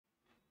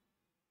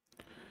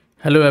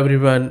Hello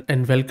everyone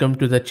and welcome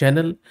to the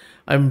channel.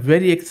 I'm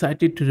very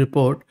excited to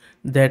report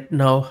that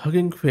now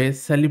Hugging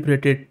Face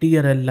celebrated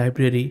TRL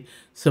library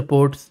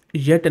supports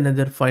yet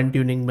another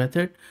fine-tuning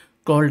method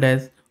called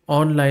as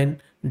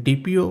Online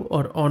DPO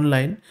or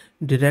Online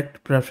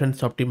Direct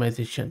Preference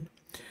Optimization.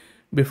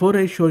 Before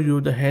I show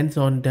you the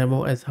hands-on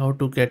demo as how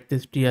to get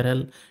this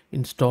TRL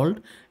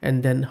installed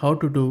and then how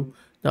to do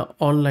the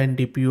online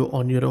DPO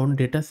on your own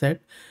dataset,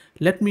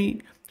 let me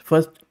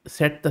first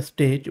set the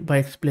stage by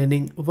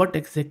explaining what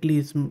exactly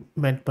is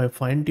meant by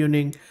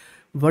fine-tuning,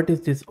 what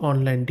is this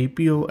online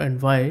DPO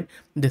and why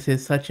this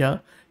is such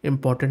a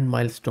important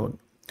milestone.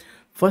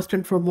 First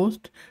and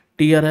foremost,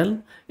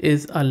 TRL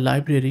is a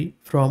library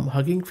from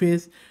Hugging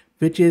Face,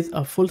 which is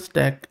a full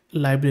stack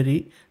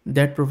library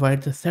that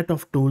provides a set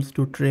of tools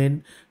to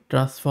train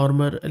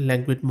transformer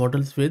language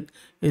models with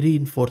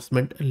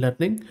reinforcement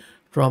learning,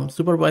 from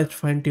supervised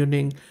fine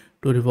tuning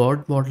to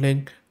reward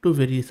modeling to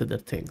various other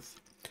things.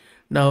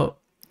 Now,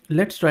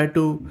 let's try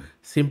to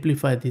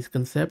simplify these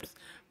concepts.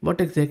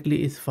 What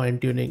exactly is fine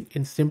tuning?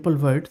 In simple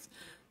words,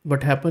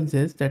 what happens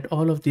is that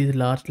all of these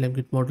large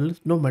language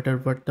models, no matter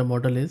what the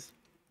model is,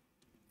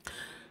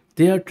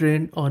 they are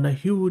trained on a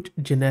huge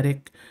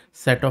generic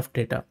set of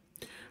data,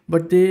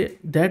 but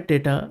that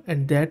data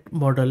and that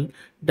model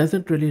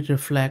doesn't really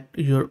reflect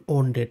your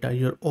own data,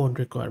 your own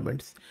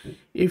requirements.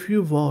 If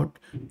you want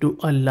to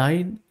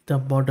align the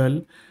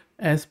model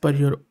as per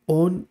your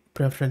own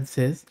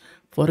preferences,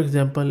 for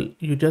example,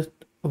 you just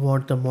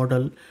want the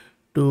model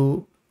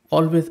to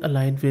always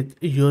align with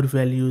your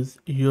values,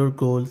 your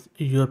goals,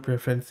 your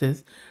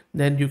preferences,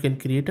 then you can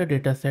create a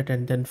data set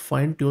and then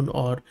fine tune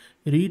or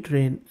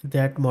retrain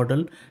that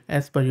model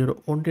as per your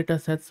own data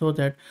set, so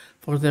that,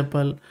 for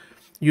example,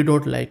 you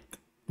don't like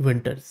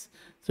winters,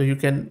 so you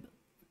can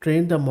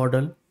train the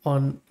model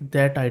on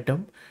that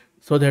item,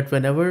 so that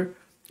whenever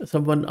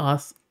someone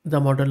asks the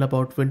model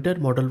about winter,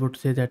 model would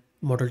say that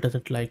model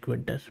doesn't like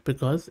winter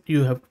because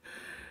you have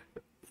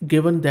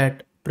given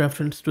that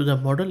preference to the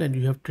model and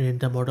you have trained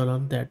the model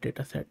on that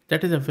data set.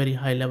 That is a very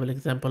high level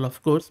example,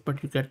 of course,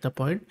 but you get the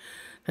point.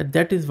 And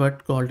that is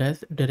what called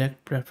as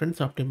direct preference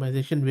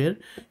optimization, where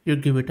you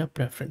give it a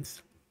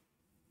preference.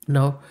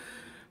 Now,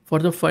 for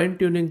the fine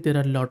tuning, there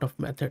are a lot of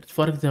methods.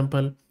 For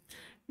example,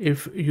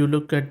 if you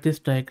look at this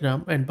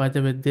diagram, and by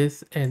the way,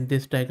 this and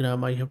this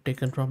diagram I have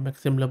taken from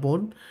Maxime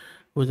Lebon,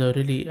 who's a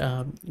really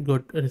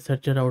good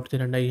researcher out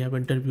there, and I have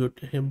interviewed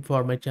him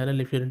for my channel.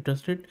 If you're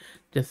interested,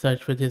 just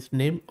search for his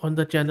name on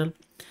the channel.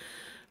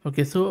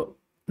 Okay, so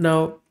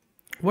now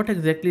what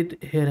exactly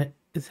here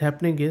is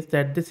happening is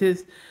that this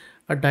is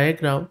a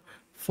diagram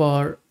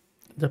for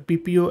the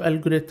PPO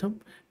algorithm,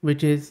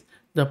 which is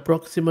the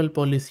proximal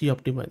policy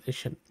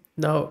optimization.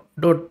 Now,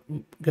 don't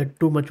get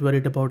too much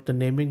worried about the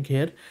naming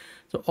here.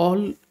 So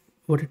all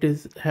what it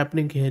is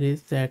happening here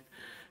is that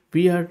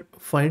we are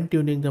fine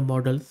tuning the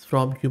models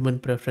from human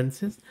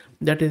preferences.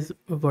 That is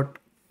what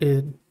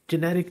is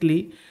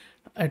generically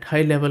at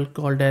high level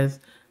called as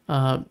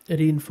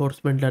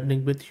reinforcement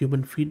learning with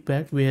human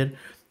feedback, where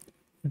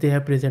they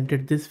have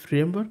presented this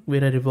framework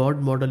where a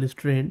reward model is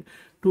trained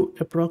to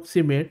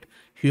approximate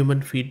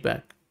human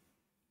feedback.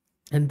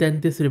 And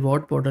then this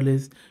reward model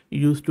is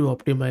used to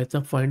optimize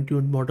the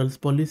fine-tuned model's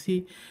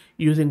policy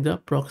using the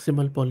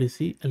proximal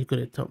policy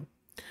algorithm.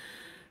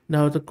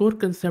 Now, the core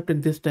concept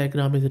in this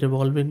diagram is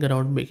revolving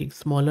around making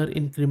smaller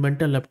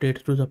incremental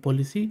updates to the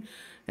policy,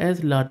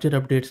 as larger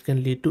updates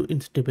can lead to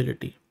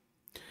instability.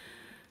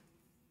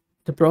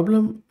 The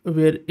problem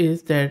where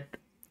is that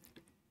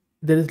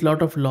there is a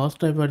lot of loss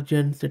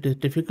divergence, it is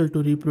difficult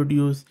to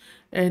reproduce,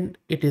 and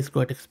it is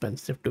quite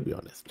expensive, to be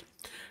honest.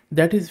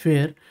 That is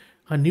where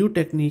a new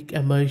technique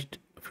emerged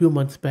a few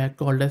months back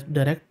called as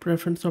direct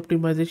preference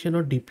optimization,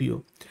 or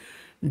DPO.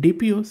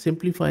 DPO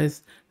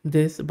simplifies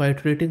this by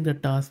treating the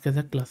task as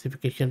a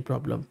classification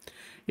problem.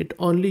 It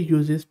only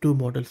uses two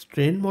models,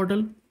 trained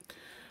model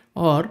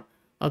or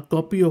a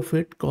copy of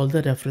it called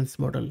the reference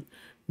model.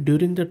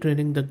 During the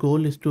training, the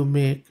goal is to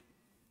make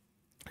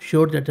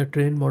sure that the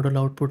trained model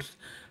outputs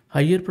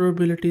higher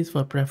probabilities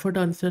for preferred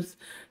answers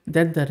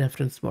than the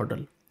reference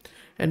model.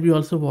 And we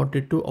also want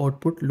it to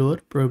output lower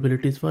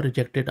probabilities for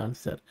rejected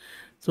answer.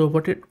 So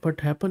what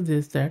happens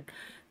is that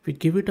we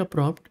give it a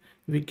prompt,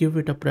 we give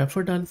it a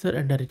preferred answer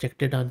and a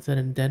rejected answer,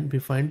 and then we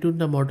fine tune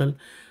the model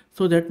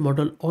so that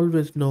model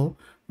always know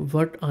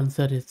what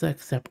answer is the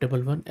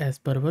acceptable one as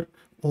per our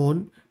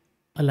own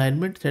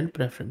alignments and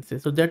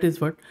preferences. So that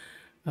is what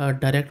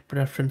direct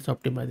preference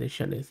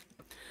optimization is.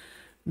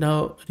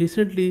 Now,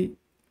 recently,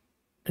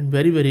 and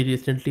very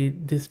recently,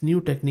 this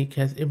new technique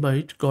has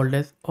emerged called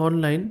as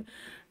online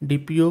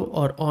DPO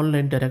or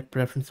online direct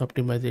preference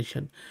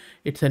optimization.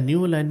 It's a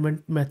new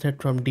alignment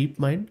method from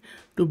DeepMind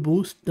to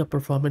boost the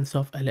performance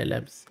of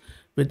LLMs.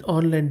 With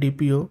online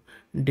DPO,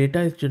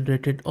 data is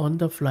generated on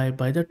the fly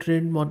by the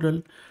trained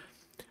model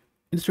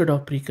instead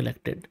of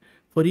pre-collected.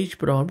 For each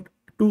prompt,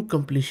 two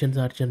completions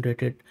are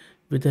generated,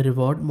 with the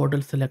reward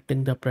model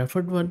selecting the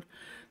preferred one.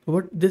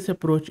 What this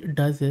approach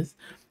does is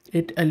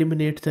it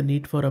eliminates the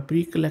need for a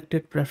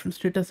pre-collected preference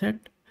dataset.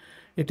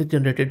 It is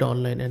generated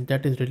online, and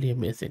that is really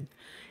amazing.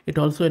 It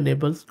also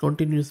enables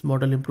continuous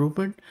model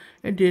improvement,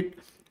 and it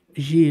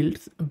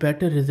yields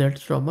better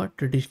results from a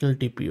traditional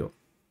DPO.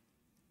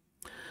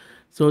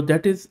 So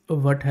that is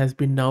what has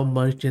been now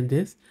merged in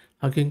this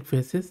Hugging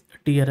Faces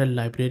TRL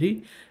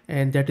library,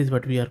 and that is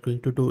what we are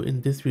going to do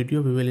in this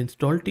video. We will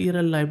install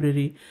TRL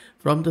library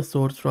from the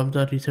source, from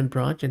the recent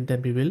branch, and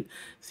then we will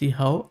see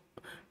how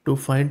to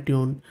fine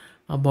tune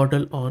a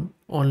model on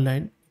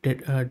online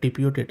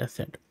DPO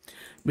dataset.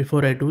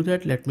 Before I do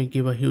that, let me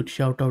give a huge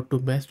shout out to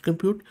Best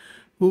Compute,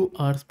 who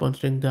are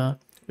sponsoring the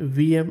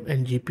VM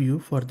and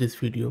GPU for this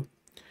video.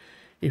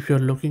 If you're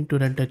looking to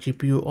rent a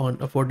GPU on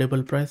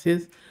affordable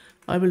prices,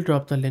 I will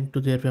drop the link to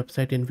their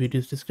website in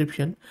video's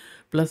description.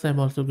 Plus, I'm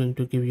also going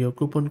to give you a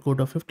coupon code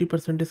of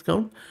 50%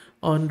 discount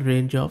on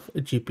range of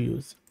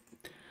GPUs.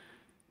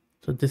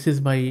 So this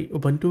is my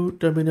Ubuntu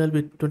terminal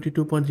with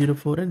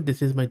 22.04, and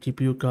this is my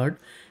GPU card,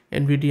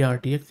 NVIDIA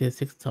RTX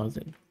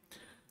A6000.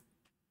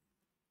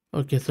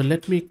 Okay, so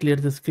let me clear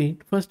the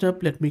screen. First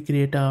up, let me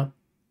create a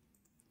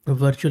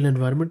virtual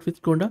environment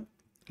with Conda.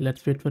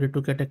 Let's wait for it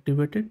to get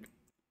activated.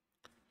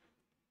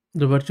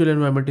 The virtual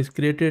environment is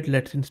created.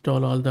 Let's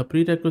install all the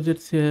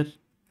prerequisites here.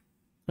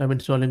 I'm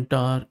installing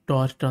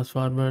torch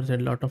transformers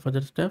and a lot of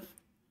other stuff.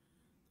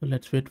 So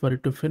let's wait for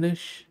it to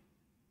finish.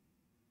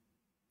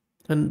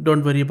 And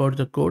don't worry about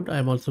the code.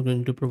 I'm also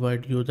going to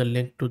provide you the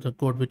link to the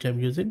code which I'm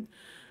using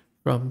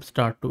from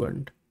start to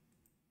end.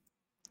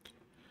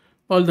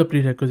 All the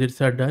prerequisites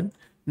are done.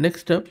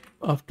 Next up,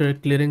 after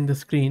clearing the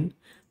screen,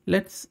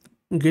 let's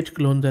git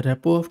clone the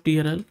repo of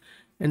TRL.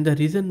 And the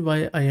reason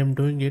why I am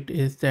doing it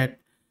is that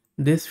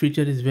this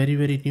feature is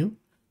very new.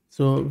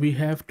 So we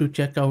have to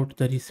check out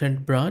the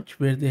recent branch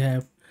where they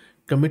have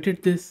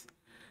committed this.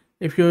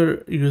 If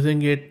you're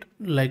using it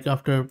like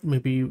after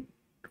maybe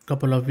a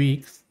couple of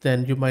weeks,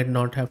 then you might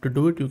not have to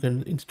do it. You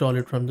can install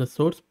it from the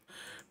source,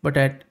 but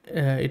I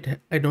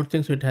don't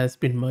think so it has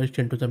been merged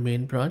into the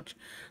main branch.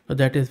 So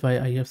that is why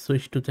I have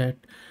switched to that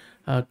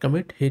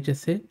commit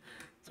HSA.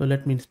 So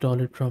let me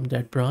install it from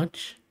that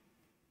branch.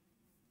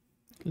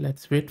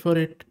 Let's wait for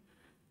it.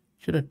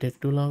 Shouldn't take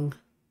too long.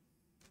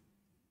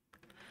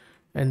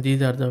 And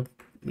these are the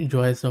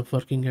joys of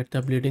working at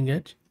the bleeding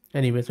edge.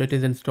 Anyway, so it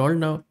is installed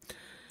now.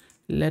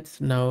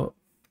 Let's now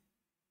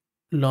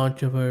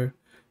launch our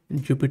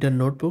Jupyter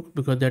notebook,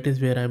 because that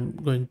is where I'm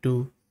going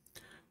to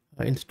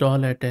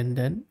install it and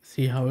then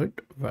see how it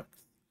works.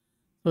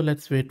 So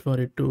let's wait for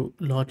it to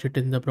launch it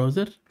in the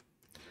browser,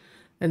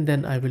 and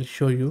then I will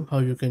show you how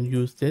you can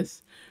use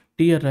this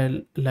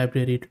TRL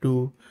library to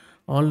do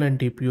online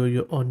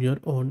DPO on your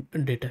own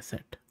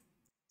dataset.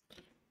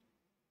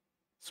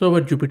 So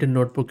our Jupyter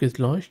notebook is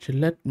launched.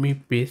 Let me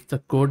paste the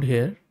code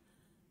here.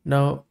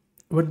 Now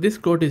what this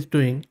code is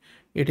doing,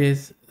 it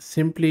is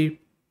simply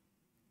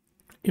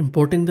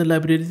importing the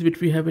libraries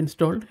which we have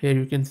installed. Here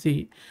you can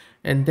see,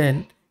 and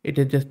then it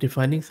is just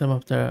defining some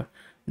of the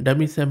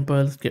dummy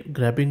samples,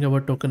 grabbing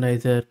our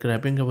tokenizer,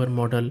 grabbing our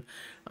model.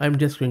 I'm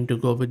just going to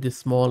go with this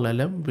small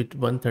LM with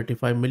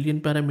 135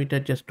 million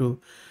parameter just to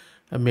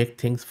make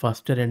things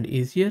faster and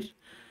easier.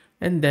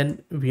 And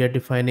then we are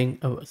defining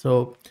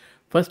so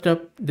first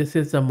up, this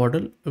is the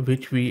model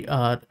which we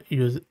are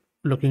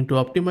looking to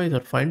optimize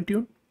or fine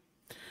tune.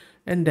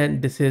 And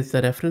then this is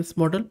the reference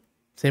model,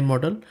 same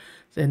model,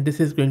 and this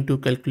is going to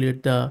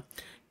calculate the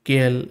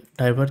KL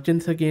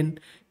divergence again.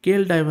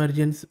 KL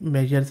divergence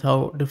measures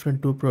how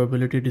different two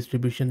probability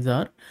distributions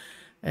are,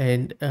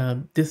 and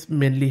this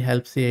mainly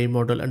helps AI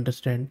model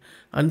understand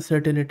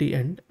uncertainty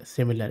and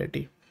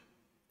similarity.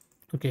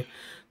 Okay,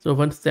 so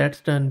once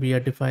that's done, we are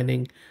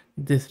defining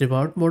this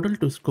reward model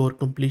to score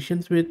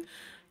completions with.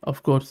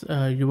 Of course,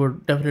 you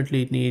would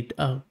definitely need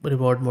a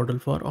reward model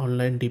for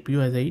online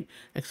DPU, as I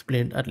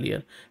explained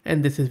earlier.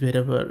 And this is where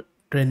our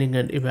training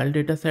and eval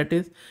data set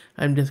is.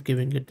 I'm just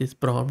giving it this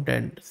prompt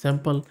and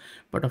sample,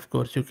 but of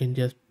course you can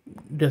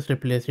just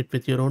replace it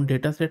with your own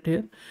data set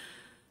here.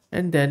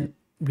 And then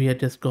we are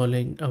just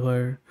calling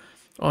our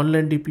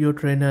online DPO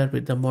trainer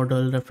with the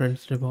model,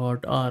 reference,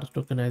 reward, R,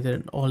 tokenizer,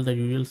 and all the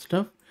usual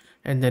stuff.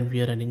 And then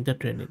we are running the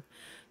training.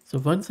 So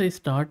once I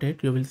start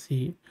it, you will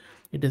see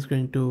it is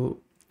going to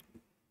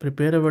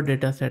prepare our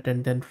data set,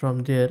 and then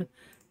from there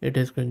it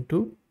is going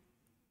to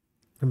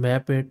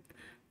map it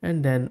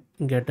and then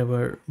get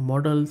our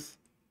models.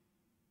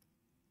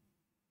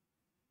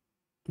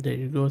 There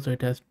you go. So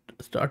it has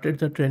started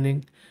the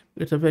training.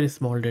 It's a very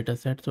small data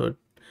set, so it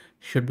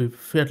should be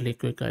fairly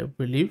quick, I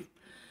believe.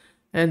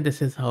 And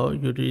this is how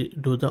you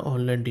do the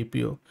online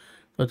DPO.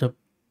 So the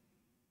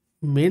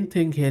main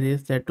thing here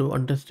is that to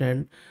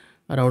understand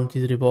around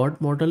this reward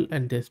model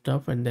and this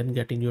stuff, and then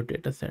getting your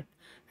data set.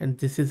 And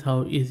this is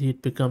how easy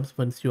it becomes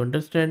once you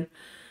understand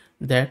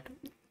that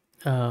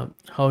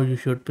how you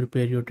should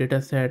prepare your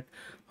data set,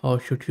 how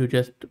should you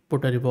just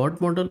put a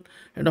reward model.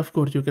 And of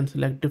course you can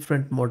select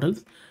different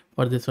models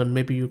for this one.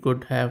 Maybe you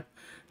could have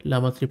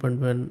llama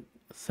 3.1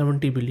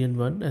 70 billion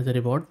one as a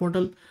reward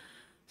model,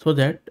 so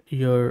that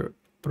your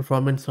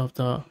performance of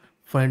the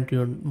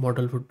fine-tuned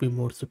model would be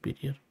more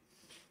superior.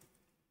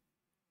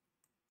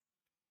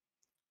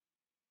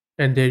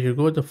 And there you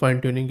go, the fine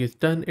tuning is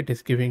done. It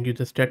is giving you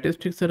the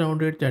statistics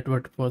around it, that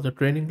what was the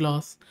training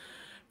loss,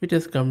 which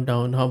has come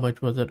down, how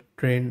much was the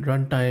train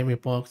runtime,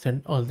 epochs,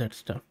 and all that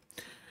stuff.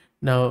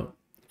 Now,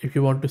 if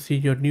you want to see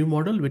your new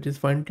model, which is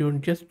fine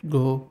tuned, just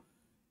go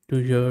to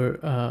your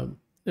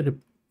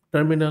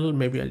terminal.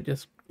 Maybe I'll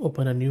just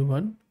open a new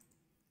one,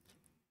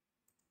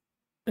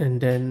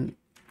 and then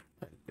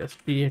I'll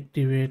just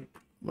deactivate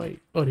my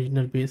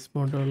original base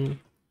model,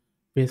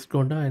 base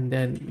conda, and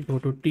then go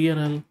to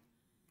TRL.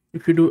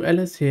 If you do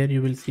ls here,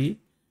 you will see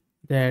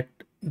that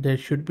there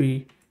should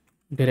be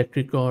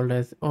directory called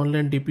as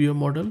Online DPO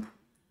model.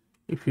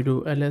 If you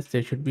do ls,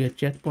 there should be a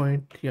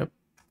checkpoint. Yep.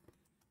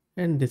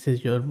 And this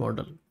is your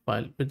model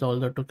file with all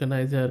the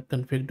tokenizer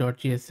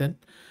config.jsn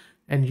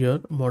and your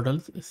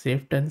model's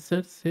safe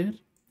tensors here.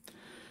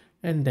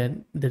 And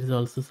then there is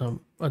also some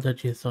other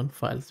JSON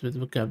files with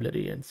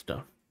vocabulary and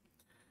stuff.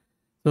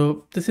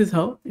 So this is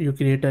how you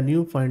create a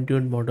new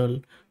fine-tuned model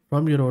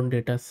from your own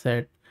data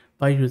set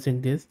by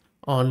using this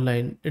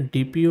online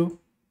DPO,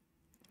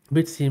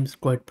 which seems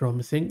quite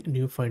promising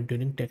new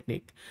fine-tuning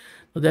technique.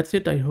 So that's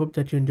it. I hope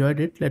that you enjoyed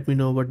it. Let me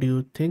know what do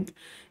you think.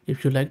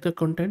 If you like the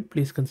content,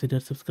 please consider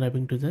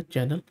subscribing to the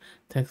channel.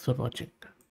 Thanks for watching.